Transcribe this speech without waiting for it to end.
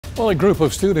Well, a group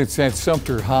of students at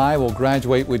Sumter High will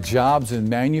graduate with jobs in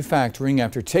manufacturing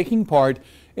after taking part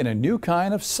in a new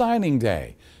kind of signing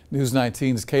day. News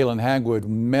 19's Kaylin Hagwood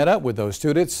met up with those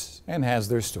students and has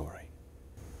their story.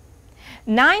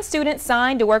 9 students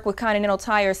signed to work with Continental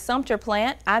Tire's Sumter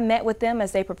plant. I met with them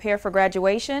as they prepare for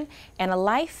graduation and a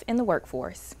life in the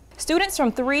workforce. Students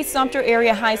from 3 Sumter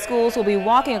area high schools will be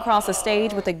walking across the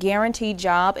stage with a guaranteed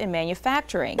job in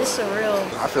manufacturing. It's surreal.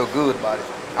 I feel good about it.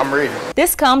 I'm ready.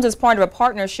 This comes as part of a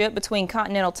partnership between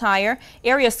Continental Tire,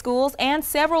 area schools, and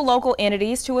several local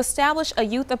entities to establish a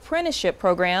youth apprenticeship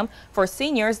program for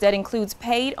seniors that includes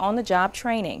paid on-the-job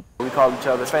training. We call each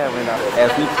other family now.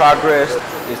 As we progress,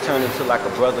 it's turned into like a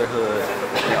brotherhood,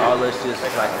 and all of us just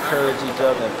like encourage each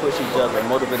other and push each other and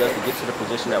motivate us to get to the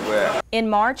position that we're at. In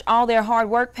March, all their hard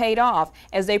work paid off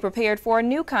as they prepared for a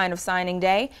new kind of signing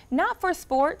day, not for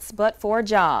sports, but for a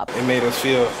job. It made us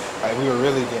feel like we were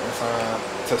really getting signed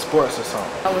to sports or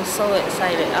something. I was so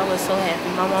excited. I was so happy.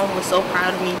 My mom was so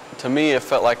proud of me. To me, it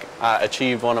felt like I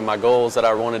achieved one of my goals that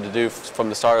I wanted to do from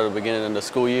the start of the beginning of the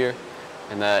school year,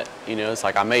 and that, it's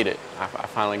like I made it. I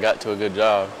finally got to a good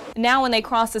job. Now when they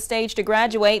cross the stage to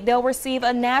graduate, they'll receive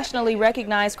a nationally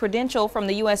recognized credential from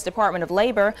the U.S. Department of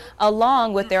Labor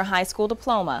along with their high school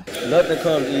diploma. Nothing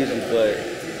comes easy, but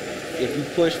if you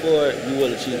push for it, you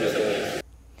will achieve your goals.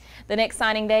 The next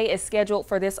signing day is scheduled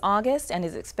for this August and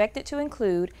is expected to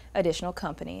include additional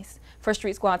companies. For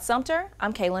Street Squad Sumter,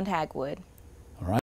 I'm Kaylin Hagwood.